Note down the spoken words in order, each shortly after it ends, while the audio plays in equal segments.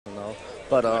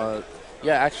But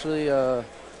yeah, actually,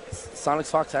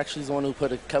 SawnikFawx actually is the one who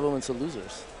put Kevo into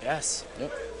losers. Yes.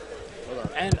 Yep. Hold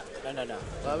on. And no.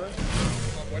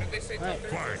 What did they say? Right.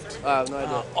 I have no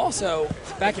idea. Also,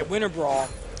 back at Winter Brawl,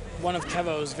 one of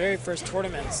Kevo's very first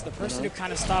tournaments, the person who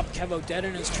kind of stopped Kevo dead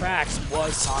in his tracks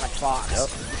was SawnikFawx. Yep.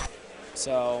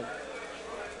 So,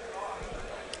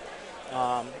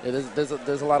 yeah,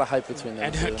 there's a lot of hype between them.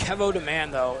 And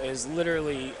KevoDaMan, though, is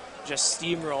literally just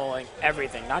steamrolling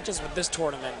everything, not just with this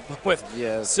tournament, but with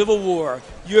Civil War,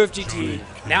 UFGT,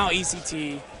 now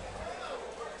ECT.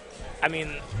 I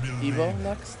mean, Evo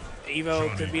next? Evo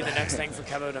could be the next thing for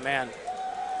KevoDaMan.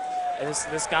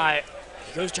 This guy,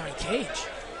 he goes Johnny Cage.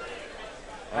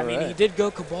 I mean, he did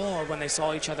go Cabal when they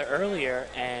saw each other earlier,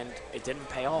 and it didn't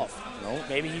pay off. Nope.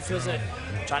 Maybe he feels that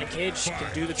Johnny Cage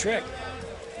can do the trick.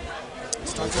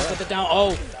 Starts off with the down.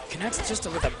 Oh, connects just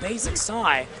with a basic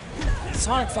sigh.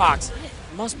 SawnikFawx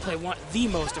must play the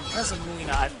most impressive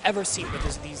Molina I've ever seen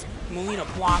with these Molina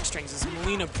block strings, this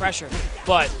Molina pressure.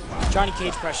 But Johnny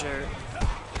Cage pressure,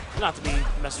 not to be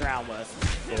messed around with.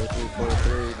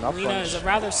 4-3, Molina is a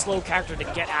rather slow character to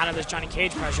get out of this Johnny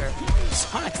Cage pressure.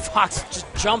 SawnikFawx just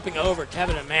jumping over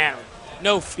KevoDaMan,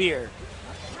 no fear.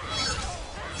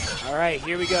 All right,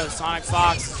 here we go.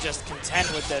 SawnikFawx is just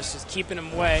content with this, just keeping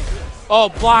him away. Oh,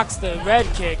 blocks the red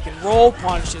kick and roll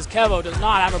punches. Kevo does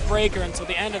not have a breaker until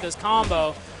the end of this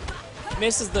combo.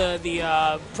 Misses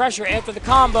the pressure after the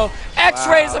combo.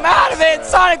 X-rays him out of it.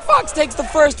 SawnikFawx takes the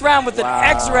first round with an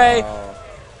X-ray.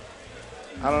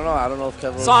 I don't know if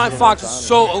Kevo. SawnikFawx is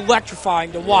so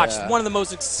electrifying to watch. One of the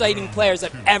most exciting players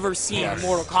I've ever seen in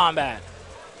Mortal Kombat.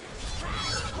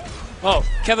 Oh,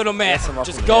 KevoDaMan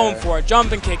just going for it,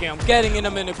 jumping, kicking him, getting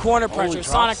him into corner pressure.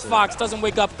 SawnikFawx doesn't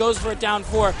wake up, goes for it down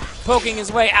 4, poking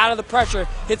his way out of the pressure,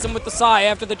 hits him with the sai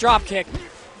after the drop kick.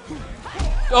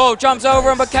 Oh, jumps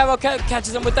over him, but Kevo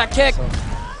catches him with that kick.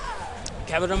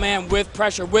 KevoDaMan with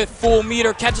pressure, with full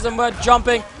meter, catches him by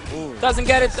jumping, doesn't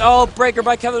get it. Oh, breaker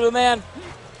by KevoDaMan.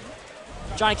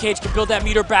 Johnny Cage can build that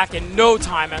meter back in no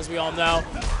time, as we all know.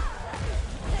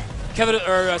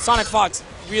 SawnikFawx,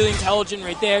 really intelligent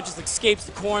right there, just escapes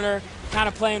the corner, kind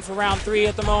of playing for round 3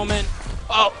 at the moment.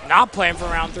 Oh, not playing for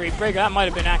round 3. Breaker, that might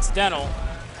have been accidental.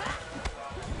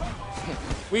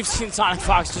 We've seen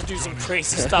SawnikFawx just do some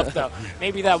crazy stuff, though.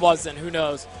 Maybe that wasn't, who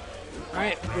knows. All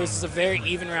right, this is a very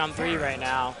even round 3 right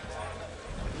now.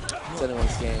 It's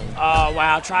anyone's game. Oh,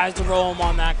 wow, tries to roll him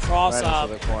on that cross-up.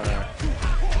 Right into the corner.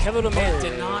 KevoDaMan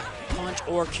did not punch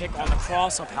or kick on the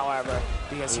cross-up, however,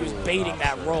 because he was baiting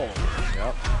that roll.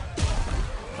 Yep.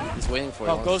 He's waiting for it.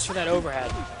 Oh, goes for that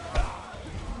overhead.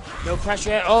 No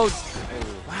pressure yet. Oh,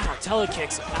 wow,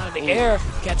 telekicks out of the air.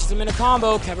 Catches him in a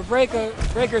combo.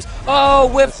 Breakers. Oh,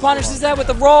 whiff punishes that with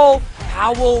a roll.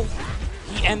 How will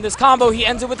he end this combo? He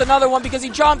ends it with another one because he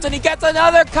jumped and he gets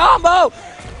another combo.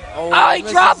 Oh, he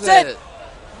drops it.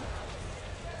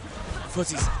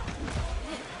 Footsies.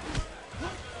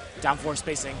 Down 4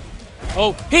 spacing.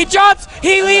 Oh, he jumps.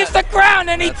 He leaves the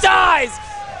ground and he dies.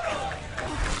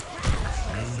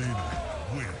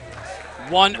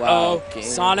 1-0,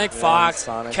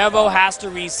 SawnikFawx. Kevo has to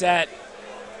reset.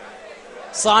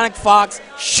 SawnikFawx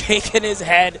shaking his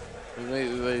head.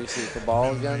 Wait, see the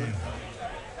ball again?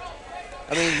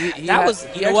 I mean, that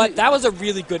was a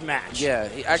really good match. Yeah,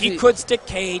 he could stick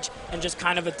Cage and just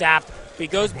kind of adapt, but he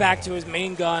goes back to his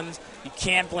main guns. You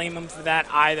can't blame him for that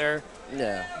either.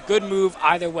 Yeah. Good move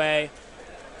either way.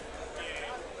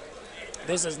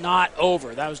 This is not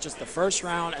over. That was just the first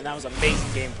round, and that was amazing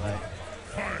gameplay.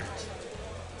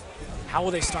 How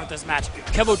will they start this match?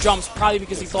 Kevo jumps, probably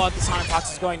because he thought the SawnikFawx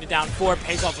was going to down 4.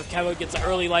 Pays off with Kevo, gets an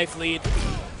early life lead.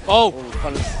 Oh! All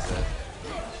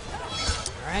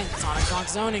right, SawnikFawx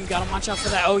zoning. Got to watch out for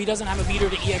that. Oh, he doesn't have a meter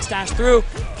to EX dash through.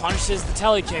 Punishes the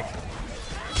tele kick.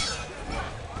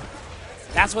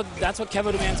 That's what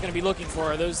KevoDaMan's going to be looking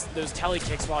for, those tele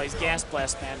kicks while he's gas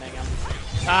blast spamming him.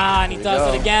 Ah, and he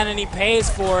does it again, and he pays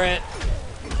for it.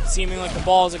 Seeming like the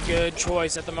ball is a good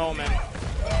choice at the moment.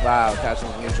 Wow, catching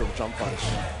a neutral jump punch.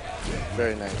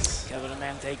 Very nice.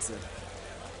 KevoDaMan takes it.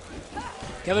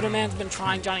 KevoDaMan's been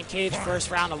trying Johnny Cage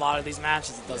first round a lot of these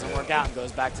matches. It doesn't work out and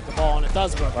goes back to Cabal, and it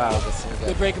does work out.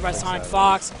 Good breaker by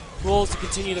SawnikFawx. Rolls to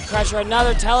continue the pressure.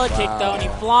 Another telekick, though, and he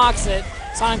blocks it.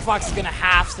 SawnikFawx is going to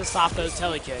have to stop those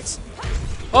telekicks.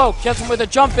 Oh, gets him with a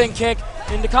jumping kick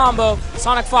into combo.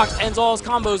 SawnikFawx ends all his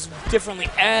combos differently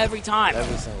every time.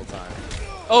 Every single time.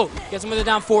 Oh, gets him with a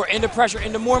down 4, into pressure,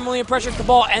 into more Molina pressure.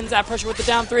 Cabal ends that pressure with the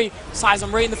down 3. Size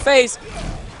him right in the face.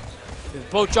 They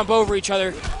both jump over each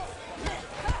other.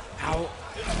 How?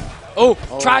 Oh,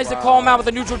 tries to call him out with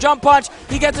a neutral jump punch.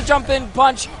 He gets a jump in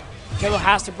punch. Kevo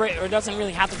has to break, or doesn't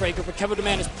really have to break it, but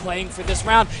KevoDaMan is playing for this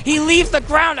round. He leaves the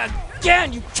ground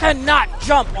again. You cannot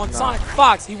jump on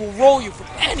SawnikFawx. He will roll you from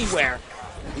anywhere.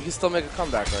 You can still make a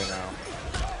comeback right now.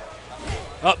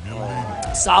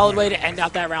 Oh. Solid way to end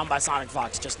out that round by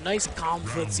SawnikFawx. Just nice, calm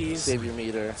footsies. Save your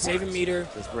meter. Save your meter.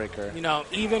 Just breaker. You know,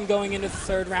 even going into the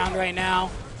third round right now.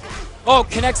 Oh,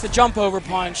 connects the jump over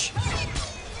punch.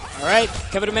 All right,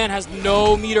 KevoDaMan has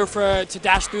no meter to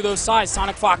dash through those sides.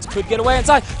 SawnikFawx could get away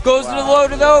inside. Goes to the low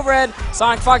to the overhead.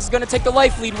 SawnikFawx is going to take the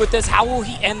life lead with this. How will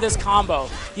he end this combo?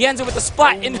 He ends it with a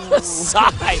splat into the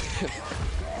side.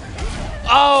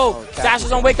 Oh,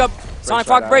 dashes on wake up.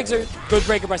 SawnikFawx breaks her. Good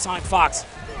breaker by SawnikFawx.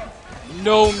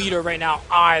 No meter right now,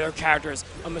 either characters.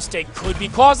 A mistake could be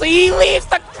costly. He leaves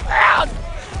the ground.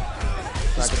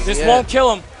 This won't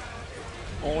kill him.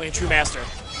 Only a true master.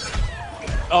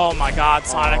 Oh my God,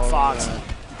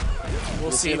 SawnikFawx.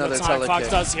 We'll see what SawnikFawx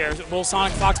does here. Will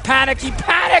SawnikFawx panic? He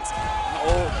panics!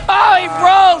 Oh, he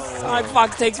rolls!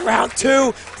 SawnikFawx takes round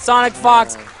 2.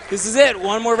 SawnikFawx, this is it.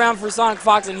 One more round for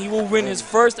SawnikFawx, and he will win his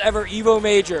first ever EVO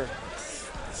Major.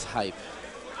 It's hype.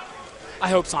 I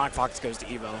hope SawnikFawx goes to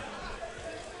EVO.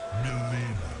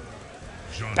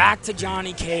 Back to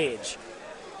Johnny Cage.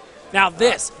 Now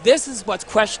this is what's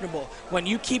questionable. When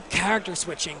you keep character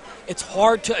switching, it's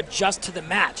hard to adjust to the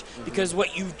match because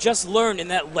what you just learned in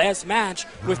that last match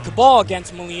with Cabal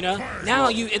against Molina, now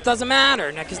it doesn't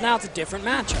matter because now it's a different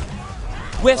matchup.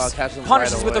 Whiffs,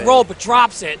 punishes right with the roll, but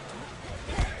drops it.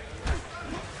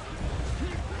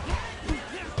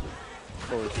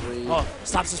 Oh,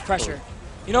 stops his pressure.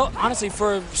 You know, honestly,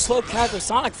 for a slow character,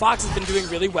 SawnikFawx has been doing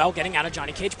really well getting out of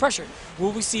Johnny Cage pressure.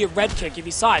 Will we see a red kick if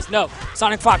he sighs? No.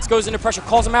 SawnikFawx goes into pressure,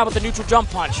 calls him out with the neutral jump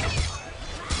punch.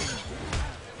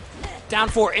 Down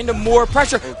 4, into more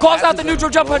pressure. Calls out the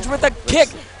neutral jump punch with a kick.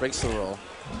 Breaks the roll.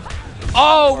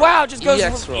 Oh, wow, just goes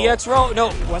EX roll. EX roll. No,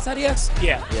 was that EX?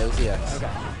 Yeah. Yeah, it was EX. Okay.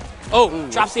 Oh,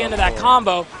 drops the end of that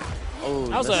combo. Oh,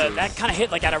 that kind of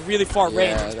hit like at a really far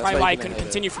range. That's probably why he couldn't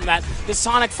continue from that. This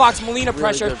SawnikFawx Molina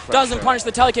pressure doesn't punish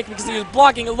the telekick because he was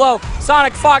blocking it low.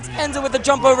 SawnikFawx ends it with a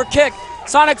jump over kick.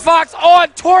 SawnikFawx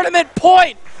on tournament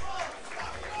point.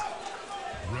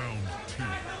 Round 2,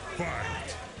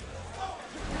 fight.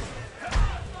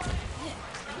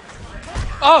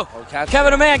 Oh,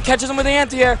 KevoDaMan catches him with the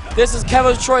anti-air. This is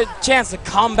Kevo's chance to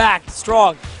come back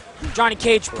strong. Johnny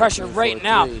Cage pressure right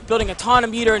now, building a ton of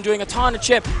meter and doing a ton of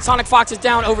chip. SawnikFawx is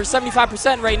down over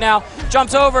 75% right now.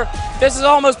 Jumps over. This is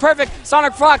almost perfect.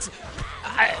 SawnikFawx,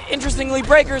 interestingly,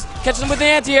 breakers. Catches him with the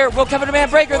anti-air. Will KevoDaMan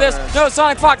breaker this? No,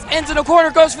 SawnikFawx ends in a corner,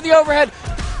 goes for the overhead.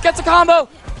 Gets a combo.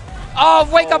 Oh,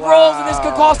 wake up rolls, and this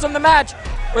could cost him the match.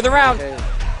 Or the round.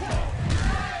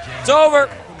 It's over.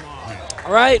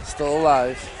 All right. Still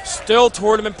alive. Still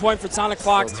tournament point for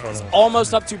SawnikFawx. He's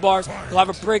almost up 2 bars. He'll have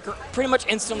a breaker pretty much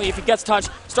instantly if he gets touched.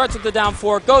 Starts with the down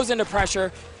 4, goes into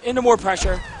pressure, into more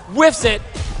pressure, whiffs it.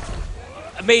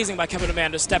 Amazing by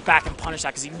KevoDaMan to step back and punish that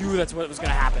because he knew that's what was going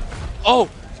to happen. Oh,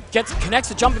 connects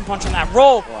the jumping punch on that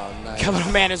roll. Wow, nice.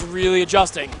 KevoDaMan is really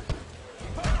adjusting.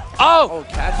 Oh,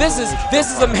 this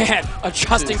is a man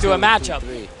adjusting to a matchup.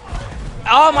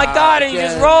 Oh my God, and he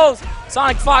just rolls.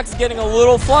 SawnikFawx is getting a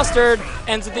little flustered.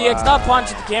 Ends with the EX nut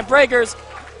punch at the camp breakers.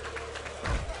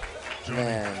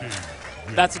 Man.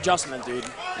 That's adjustment, dude.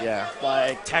 Yeah.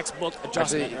 Like textbook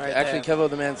adjustment actually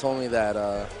KevoDaMan told me that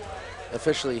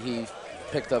officially he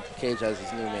picked up Cage as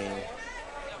his new main.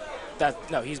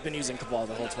 No, he's been using Cabal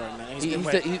the whole tournament.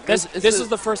 This is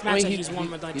the first match that he's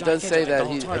won with Johnny Cage. He does say that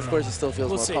of course he still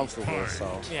feels more comfortable.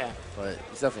 So yeah. But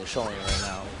he's definitely showing it right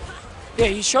now. Yeah,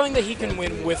 he's showing that he can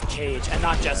win with Cage and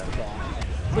not just Cabal,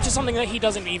 which is something that he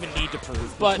doesn't even need to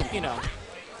prove. But, you know.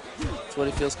 It's what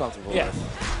he feels comfortable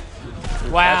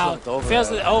with. Wow.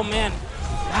 Oh, man.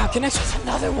 Wow, connects with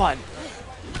another one.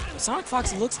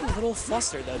 SawnikFawx looks a little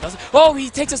flustered, though, doesn't he? Oh, he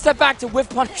takes a step back to whiff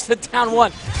punish the down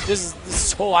 1. This is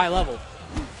so high level.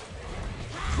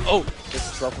 Oh.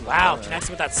 Wow, connects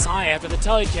with that sigh after the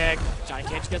telly kick. Johnny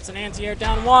Cage gets an anti-air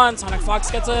down 1.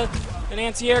 SawnikFawx gets an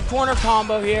anti-air corner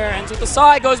combo here. Ends with the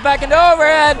side, goes back into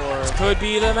overhead. This could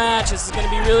be the match. This is going to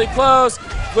be really close.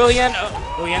 Willie ends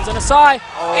on a side.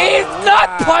 He's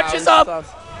not punches up.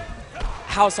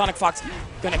 How is SawnikFawx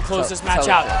going to close this match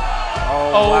out?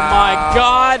 Oh my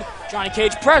God. Johnny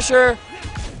Cage pressure.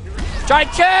 Johnny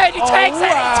Cage, he takes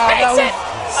it. He takes it.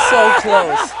 So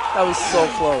close. That was so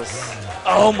close.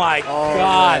 Oh my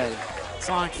God. Man.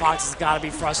 SawnikFawx has got to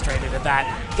be frustrated at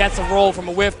that. Gets a roll from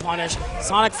a whiff punish.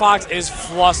 SawnikFawx is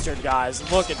flustered, guys.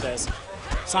 Look at this.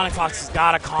 SawnikFawx has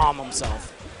got to calm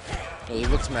himself. Yeah, he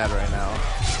looks mad right now.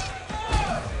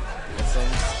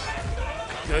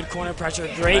 Good corner pressure.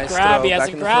 Great grab. He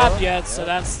hasn't grabbed yet, so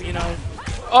that's, you know,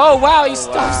 Oh, wow, he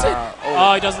stuffs it. Oh.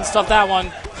 Oh, he doesn't stuff that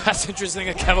one. That's interesting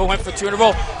that Kevo went for 2 in a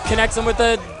row. Connects him with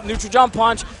the neutral jump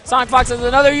punch. SawnikFawx has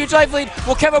another huge life lead.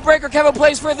 Will Kevo break or Kevo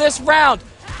plays for this round?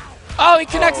 Oh, he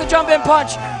connects the jump in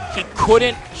punch. He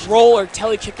couldn't roll or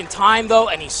telly kick in time, though,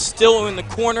 and he's still in the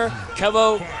corner.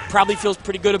 Kevo probably feels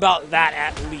pretty good about that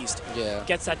at least. Yeah.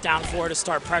 Gets that down 4 to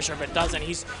start pressure, but doesn't.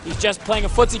 He's just playing a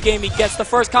footsie game. He gets the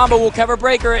first combo. Will Kevo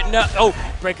breaker it? No. Oh,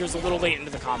 breaker's a little late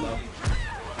into the combo.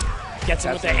 Gets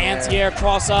him with the anti-air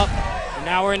cross up. And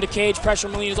now we're into cage pressure.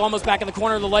 Molina's almost back in the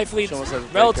corner. The life lead's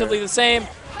relatively the same.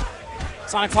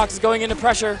 SawnikFawx is going into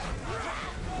pressure.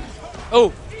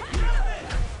 Oh.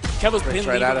 Kevo's been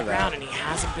leaving the ground, and he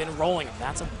hasn't been rolling.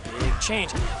 That's a big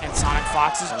change. And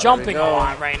SawnikFawx is jumping a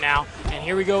lot right now. And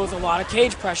here we go with a lot of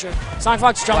cage pressure.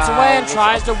 SawnikFawx jumps away and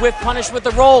tries to whip punish with the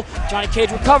roll. Johnny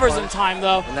Cage recovers in time,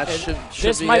 though. And that should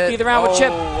this might be the round with Chip.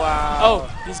 Wow.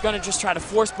 Oh, he's going to just try to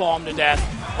force ball him to death.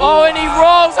 Oh, and he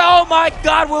rolls. Oh, my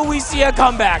God, will we see a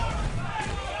comeback?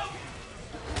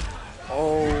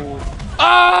 Oh.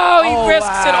 Oh, he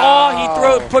risks it all.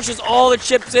 He pushes all the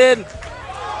chips in.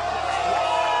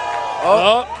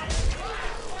 Oh.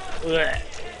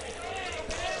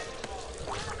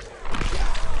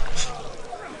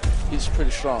 He's pretty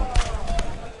strong.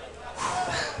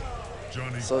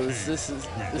 So This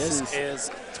this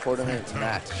is tournament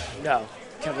match. No.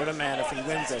 KevoDaMan, if he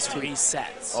wins this,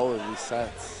 resets. Oh, it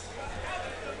resets.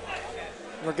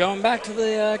 We're going back to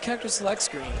the character select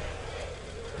screen.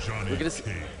 We're gonna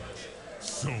see.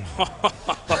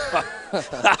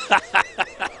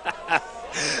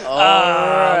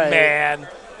 Oh, man.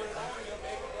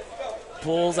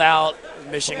 Pulls out,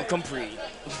 mission complete.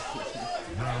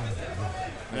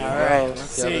 All right, let's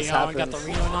see how we got the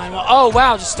Reno 9. Oh,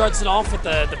 wow, just starts it off with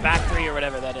the back 3 or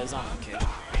whatever that is. Oh, okay.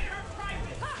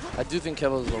 I do think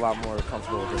Kevo's a lot more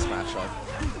comfortable with this matchup.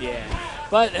 Yeah,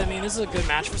 but, I mean, this is a good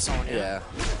match for Sonya. Yeah.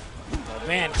 But,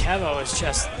 man, Kevo is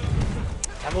just...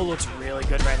 Kevo looks really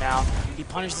good right now. He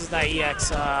punishes that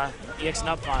EX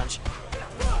nut punch.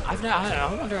 I don't know.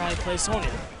 I wonder how he plays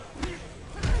Sonya.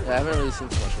 Yeah, I haven't really seen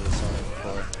too much of this Sonya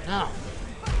before. No.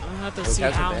 I'm going to have to see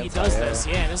how he does this.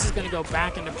 Yeah, this is going to go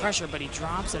back into pressure, but he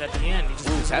drops it at the end. He just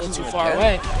moves a little too far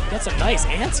away. Gets a nice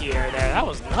anti-air there. That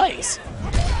was nice.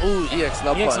 Ooh, EX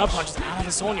nut punch. EX nut punch is out of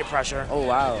the Sonya pressure. Oh,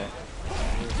 wow.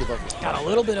 Got a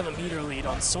little bit of a meter lead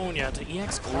on Sonya to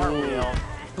EX cartwheel,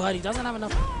 but he doesn't have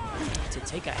enough to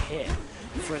take a hit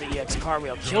for the EX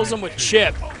cartwheel. Kills him with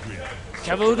chip.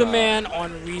 KevoDaMan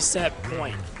on reset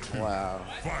point. Wow.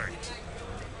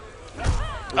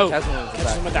 Oh,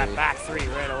 catches him with that back 3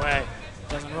 right away.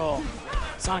 Doesn't roll.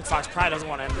 SawnikFawx probably doesn't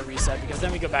want him to reset because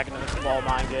then we go back into the ball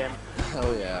mind game.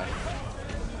 Oh, yeah.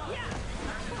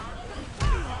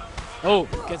 Oh,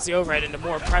 gets the overhead into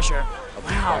more pressure.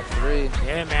 Wow. Back 3.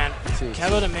 Yeah, man.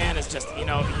 KevoDaMan is just, you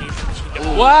know,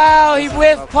 wow, he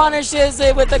whiff punishes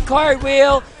it with the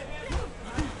cartwheel.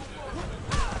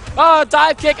 Oh,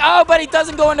 dive kick. Oh, but he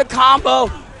doesn't go into combo.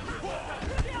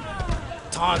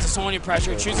 Tons of Sonya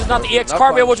pressure. Chooses not the EX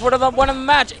cartwheel, which would have won him the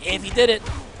match if he did it.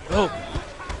 Oh,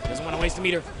 doesn't want to waste a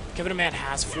meter. KevoDaMan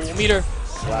has full meter.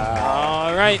 Wow.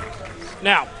 All right.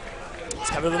 Now, is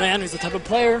KevoDaMan who's the type of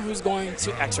player who's going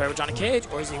to X-ray with Johnny Cage,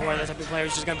 or is he more the type of player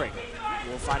who's just going to break?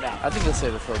 We'll find out. I think he'll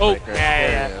save it for a breaker.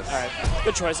 Yeah. All right.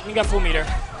 Good choice. You got full meter.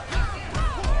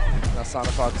 Now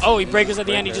SawnikFawx. Oh, he breakers at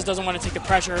the end. He just doesn't want to take the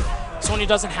pressure. Sonya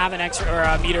doesn't have an extra or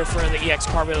a meter for the EX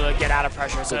cartwheel to get out of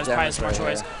pressure, so that's probably a smart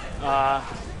choice.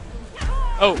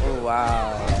 Oh,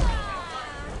 wow.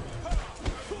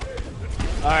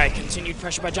 All right, continued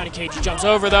pressure by Johnny Cage. He jumps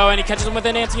over, though, and he catches him with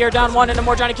an anti-air down 1 into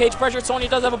more Johnny Cage pressure. Sonya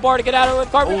does have a bar to get out of it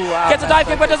with cartwheel. Wow, gets a dive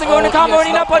kick, but doesn't go into combo, and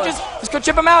he nut punches. Let's go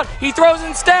chip him out. He throws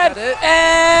instead,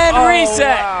 and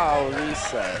reset. Wow,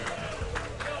 reset.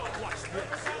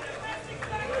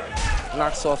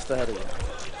 Knocks off the head again.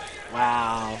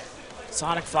 Wow.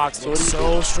 SawnikFawx looks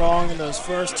so strong in those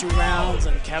first 2 rounds,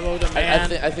 and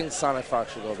KevoDaMan. I think SawnikFawx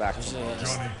should go back.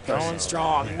 Going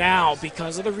strong. Now,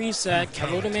 because of the reset,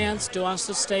 KevoDaMan still has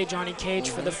to stay Johnny Cage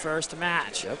for the first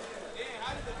match. Yep.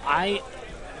 I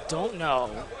don't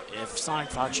know if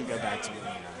SawnikFawx should go back to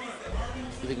Molina.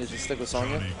 You think he should stick with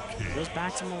Sonya? He goes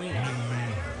back to Molina.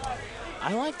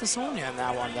 I like the Sonya in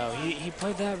that one, though. He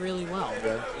played that really well.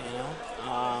 Yeah. You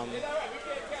know?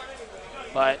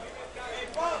 But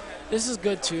this is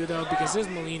good, too, though, because his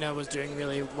Molina was doing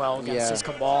really well against his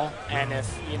Cabal. And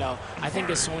if, you know, I think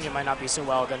his Sonya might not be so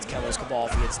well against Kevo's Cabal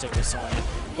if he had stick with Sonya.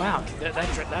 Wow,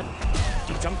 that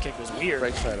deep jump kick was weird.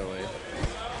 Breaks right away.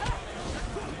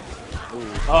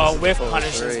 Ooh, oh, whiff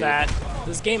punishes that.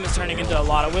 This game is turning into a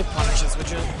lot of whiff punishes,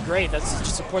 which is great. That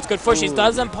supports good push. He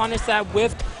doesn't punish that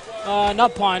whiff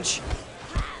nut punch.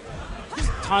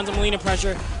 tons of Molina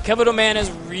pressure. KevoDaMan is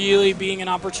really being an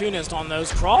opportunist on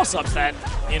those cross-ups that,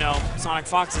 you know,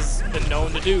 SawnikFawx has been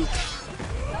known to do.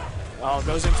 Well,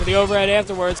 goes in for the overhead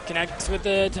afterwards, connects with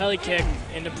the telly kick,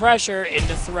 into pressure,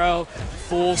 into throw,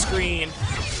 full screen.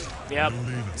 Yep,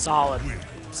 solid,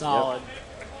 solid.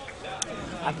 Yep.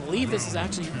 I believe this is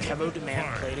actually who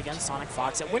KevoDaMan played against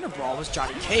SawnikFawx at Winter Brawl was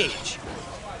Johnny Cage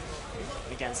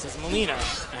against his Molina.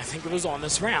 And I think it was on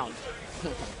this round.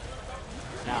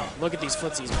 Now, look at these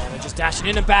footsies, man. They're just dashing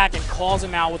in and back and calls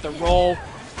him out with the roll.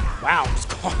 Wow, just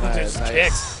calling with his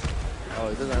kicks. Oh,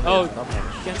 he doesn't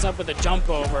have gets up with a jump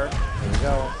over. There we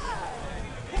go.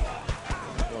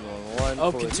 1-1-1.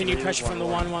 Oh, continued pressure from the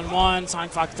 1-1-1.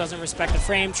 SawnikFawx doesn't respect the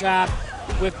frame trap.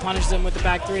 Whip punishes him with the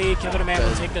back three. KevoDaMan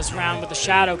will take this round with the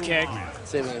shadow kick.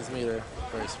 Saving his meter.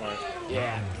 Very smart.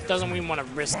 Yeah. Doesn't even want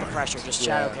to risk the pressure. Just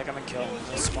shadow kick him and kill him.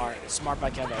 That's smart. Smart by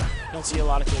Kevo. Don't see a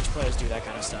lot of cage players do that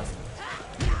kind of stuff.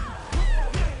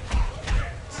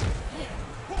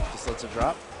 Just lets it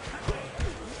drop.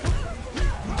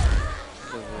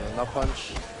 Nut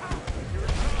punch.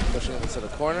 Pushing him into the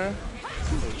corner.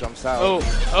 He jumps out.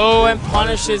 Oh, and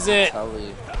punishes it.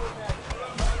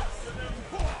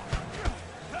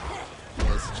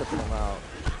 He's chipping him out.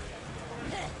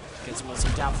 Gets him with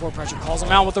some down 4 pressure. Calls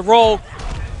him out with the roll.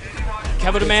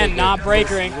 KevoDaMan not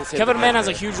breakering. KevoDaMan has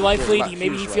a huge life lead.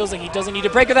 Maybe he feels like he doesn't need to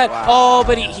break with that. Wow. Oh,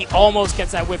 but he almost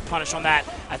gets that whip punish on that.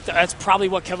 That's probably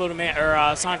what KevoDaMan or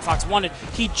SawnikFawx wanted.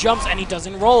 He jumps and he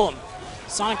doesn't roll him.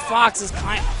 SawnikFawx is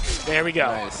there we go.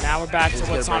 Nice. Now we're back to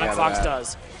what SawnikFawx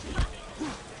does.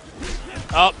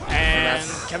 Oh, and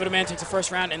KevoDaMan takes the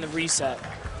first round in the reset.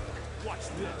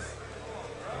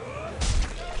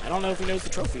 I don't know if he knows the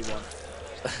trophy one.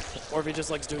 Or if he just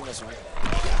likes doing this one.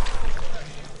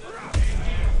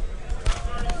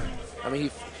 I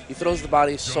mean, he throws the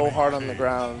body so hard on the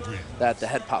ground that the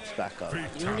head pops back up.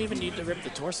 You don't even need to rip the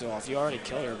torso off. You already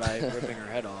killed her by ripping her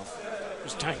head off.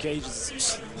 Johnny Cage is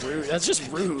just rude. That's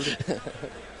just rude.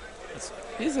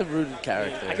 He's a rude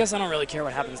character. I guess I don't really care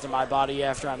what happens to my body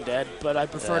after I'm dead, but I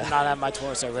prefer to not have my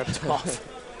torso ripped off.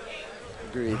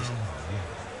 Agreed.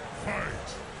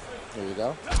 Here we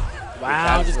go.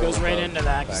 Wow, just goes right into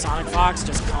that. SawnikFawx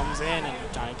just comes in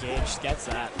and Johnny Cage gets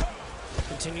that.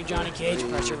 Continue Johnny Cage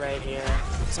pressure right here.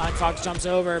 SawnikFawx jumps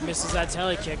over, misses that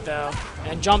telly kick though,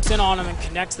 and jumps in on him and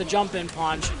connects the jump in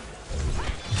punch.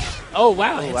 Oh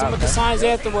wow, hits him with the size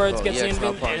afterwards, gets the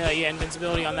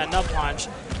invincibility on that nut punch,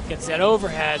 gets that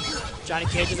overhead. Johnny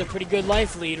Cage has a pretty good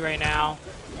life lead right now.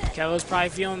 Kevo's probably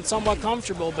feeling somewhat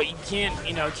comfortable, but you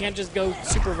can't just go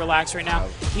super relaxed right now.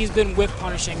 He's been whip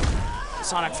punishing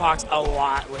SawnikFawx a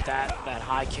lot with that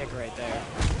high kick right there.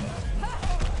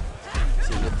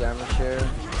 See good damage here.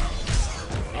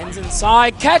 Ends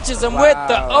inside, catches him with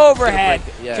the overhead.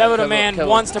 KevoDaMan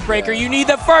wants to break her. You need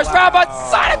the first round, but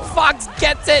SawnikFawx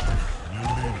gets it.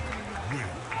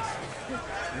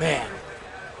 Man.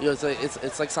 Yo, it's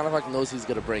like SawnikFawx knows he's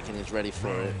gonna break and he's ready for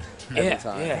it every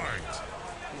time. Yeah.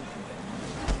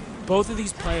 Both of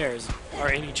these players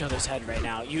are in each other's head right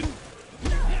now.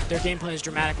 Their gameplay has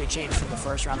dramatically changed from the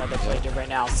first round that they played right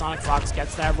now. SawnikFawx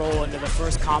gets that roll into the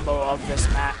first combo of this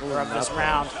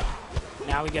round.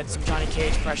 Now we get some Johnny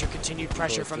Cage pressure, continued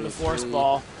pressure from the force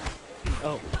ball.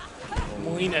 Oh,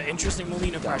 Molina, interesting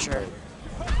Molina pressure.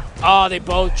 Oh, they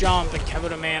both jump, and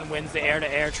KevoDaMan wins the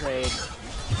air-to-air trade.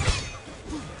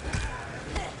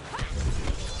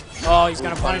 Oh, he's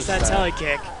going to punish that telly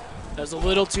kick. That was a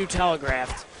little too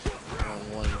telegraphed.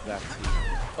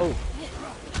 Oh.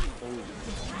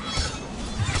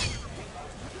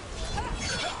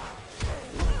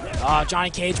 Johnny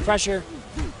Cage pressure.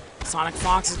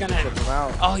 SawnikFawx is going to...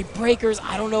 Oh, he breakers.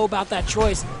 I don't know about that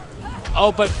choice.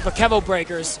 Oh, but Kevo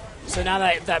breakers. So now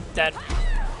that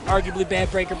arguably bad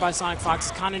breaker by SawnikFawx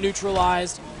is kind of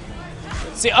neutralized.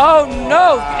 Let's see. Oh,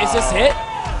 no. Is this hit?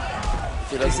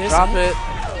 He doesn't drop it.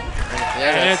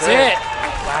 And it's it.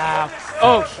 Wow.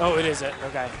 Oh, it is it.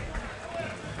 Okay.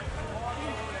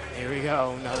 Here we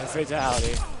go. Another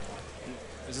fatality.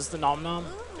 Is this the nom nom?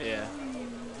 Yeah.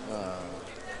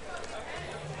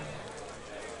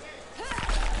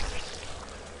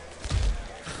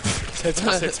 It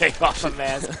doesn't take off a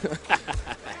mask.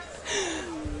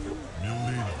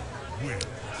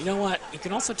 You know what? You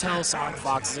can also tell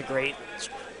SawnikFawx is a great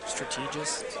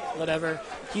strategist, whatever.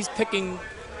 He's picking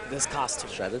this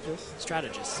costume.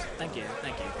 Strategist. Thank you.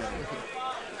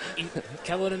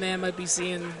 KevoDaMan might be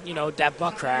seeing, that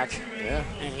butt crack. Yeah.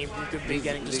 And he could be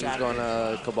getting distracted. He's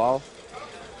going Cabal?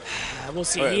 We'll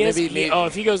see.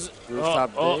 If he goes...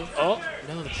 Rooftop no,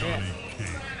 the pit.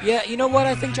 Yeah, you know what?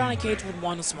 I think Johnny Cage would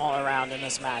want a smaller round in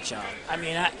this matchup. I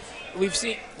mean, we've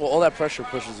seen... Well, all that pressure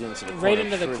pushes you into the corner. Right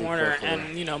into the corner, quickly.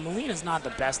 and, you know, Molina's not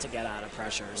the best to get out of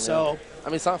pressure, so... I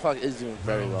mean, SawnikFawx is doing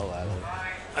very well at it.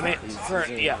 I mean, for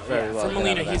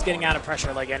Molina, he's getting out of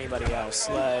pressure like anybody else.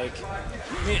 Like,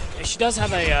 I mean, she does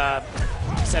have a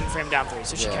 7-frame down 3,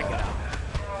 so she can get out.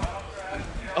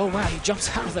 Oh, wow, he jumps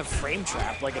out of the frame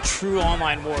trap like a true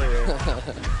online warrior.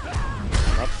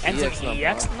 Ends an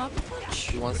EX nut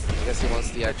punch. I guess he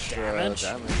wants the extra damage.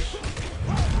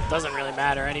 Doesn't really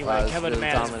matter anyway.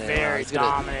 KevoDaMan is very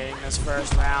dominating this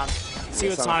first round. See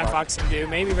what SawnikFawx can do.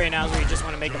 Maybe right now is where you just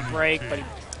want to make him break, but he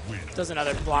does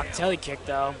another block telly kick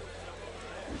though.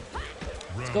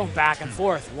 It's going back and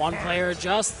forth. One player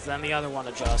adjusts, then the other one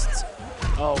adjusts.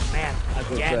 Oh man,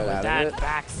 again with that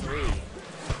back 3.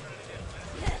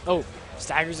 Oh,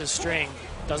 staggers his string.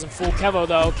 Doesn't fool Kevo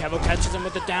though. Kevo catches him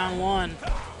with the down 1.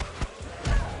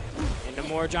 Into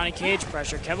more Johnny Cage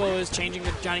pressure. Kevo is changing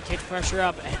the Johnny Cage pressure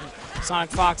up, and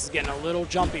SawnikFawx is getting a little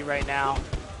jumpy right now.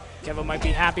 Kevo might be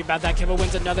happy about that. Kevo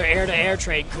wins another air-to-air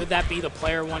trade. Could that be the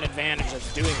player 1 advantage of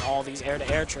doing all these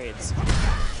air-to-air trades?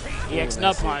 EX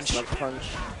nut punch. Nut punch.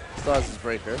 Still has his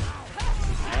breaker.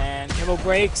 And Kevo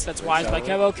breaks. That's wise by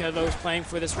Kevo. Kevo is playing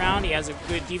for this round. He has a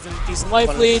good decent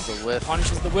life lead.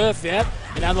 Punishes the whiff, yep.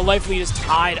 And now the life lead is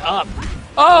tied up.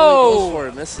 Oh! Goes for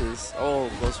it, misses. Oh,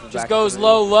 goes for just goes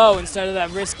low instead of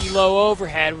that risky low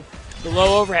overhead. The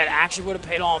low overhead actually would have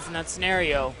paid off in that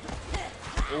scenario.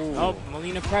 Ooh. Oh,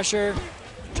 Molina pressure.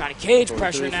 Johnny Cage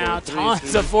pressure now.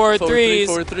 Tons of 4-3s.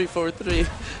 4-3.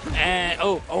 And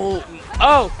oh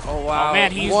wow. Oh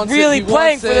man, he's really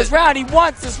playing for this round. He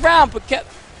wants this round, but kept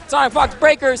SawnikFawx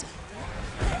breakers.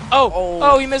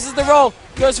 Oh, he misses the roll.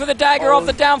 Goes for the dagger off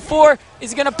the down 4.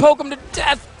 Is he gonna poke him to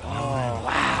death?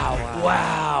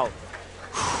 Wow.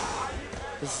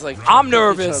 This is like I'm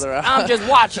nervous. I'm just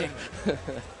watching.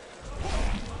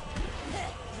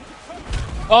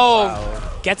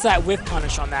 Gets that whiff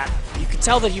punish on that. You could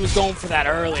tell that he was going for that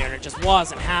earlier, and it just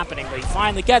wasn't happening. But he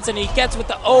finally gets it, and he gets with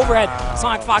the overhead.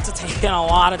 SawnikFawx is taking a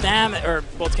lot of damage, or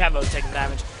both Kevo's taking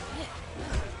damage.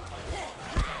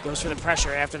 Goes for the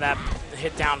pressure after that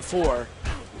hit down 4.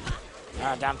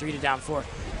 Down 3 to down 4.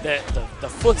 The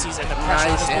footsies and the pressure.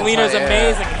 Nice. Molina's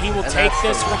amazing, and he will take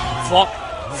this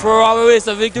for always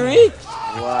a victory.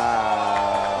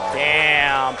 Wow.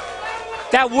 Damn.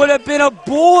 That would have been a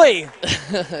boy.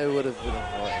 It would have been a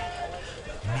boy.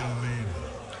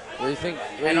 What do you think?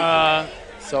 And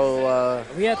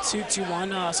we had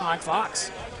 2-1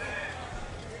 SawnikFawx.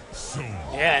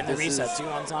 Yeah, in the reset.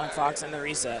 2-1 SawnikFawx in the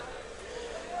reset.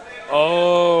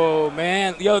 Oh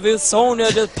man, yo, this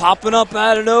Sonya just popping up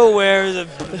out of nowhere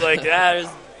like that is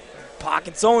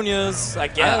pocket Sonyas, I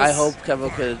guess. I hope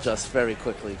Kevo could adjust very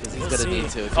quickly because he's gonna need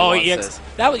to. If he wants EX.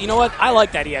 You know what? I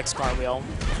like that EX cartwheel.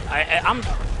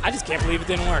 I just can't believe it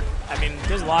didn't work. I mean,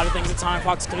 there's a lot of things that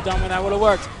SawnikFawx could have done when that would have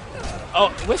worked. Oh,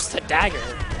 whiffs the dagger.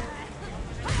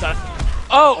 Wow.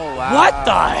 What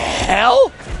the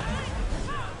hell?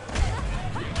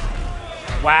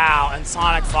 Wow, and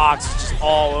SawnikFawx is just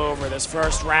all over this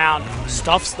first round.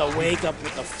 Stuffs the wake up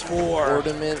with the 4.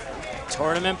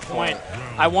 Tournament point.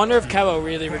 I wonder if Kevo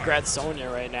really regrets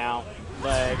Sonya right now.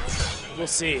 Like, we'll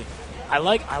see. I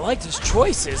liked his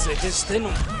choices. It just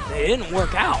didn't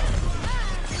work out.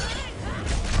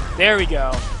 There we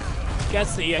go.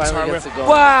 Gets the EX cartwheel.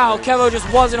 Wow, Kevo just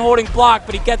wasn't holding block,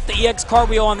 but he gets the EX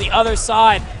cartwheel on the other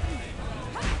side.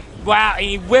 Wow,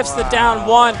 he whiffs the down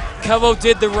 1. Kevo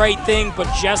did the right thing, but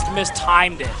just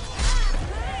mistimed it.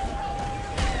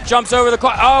 Jumps over the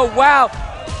car. Oh, wow.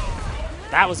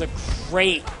 That was a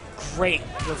great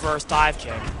reverse dive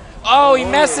kick. Oh, he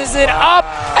messes it up,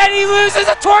 and he loses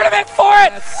a tournament for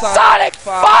it.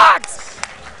 SawnikFawx.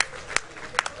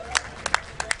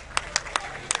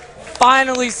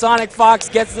 Finally,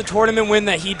 SawnikFawx gets the tournament win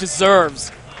that he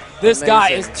deserves. This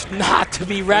guy is not to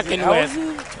be reckoned with.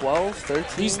 12, 13?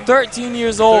 He's 13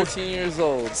 years old. 13 years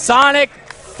old.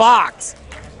 SawnikFawx.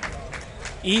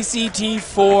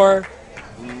 ECT4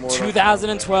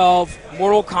 2012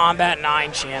 Mortal Kombat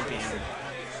 9 champion.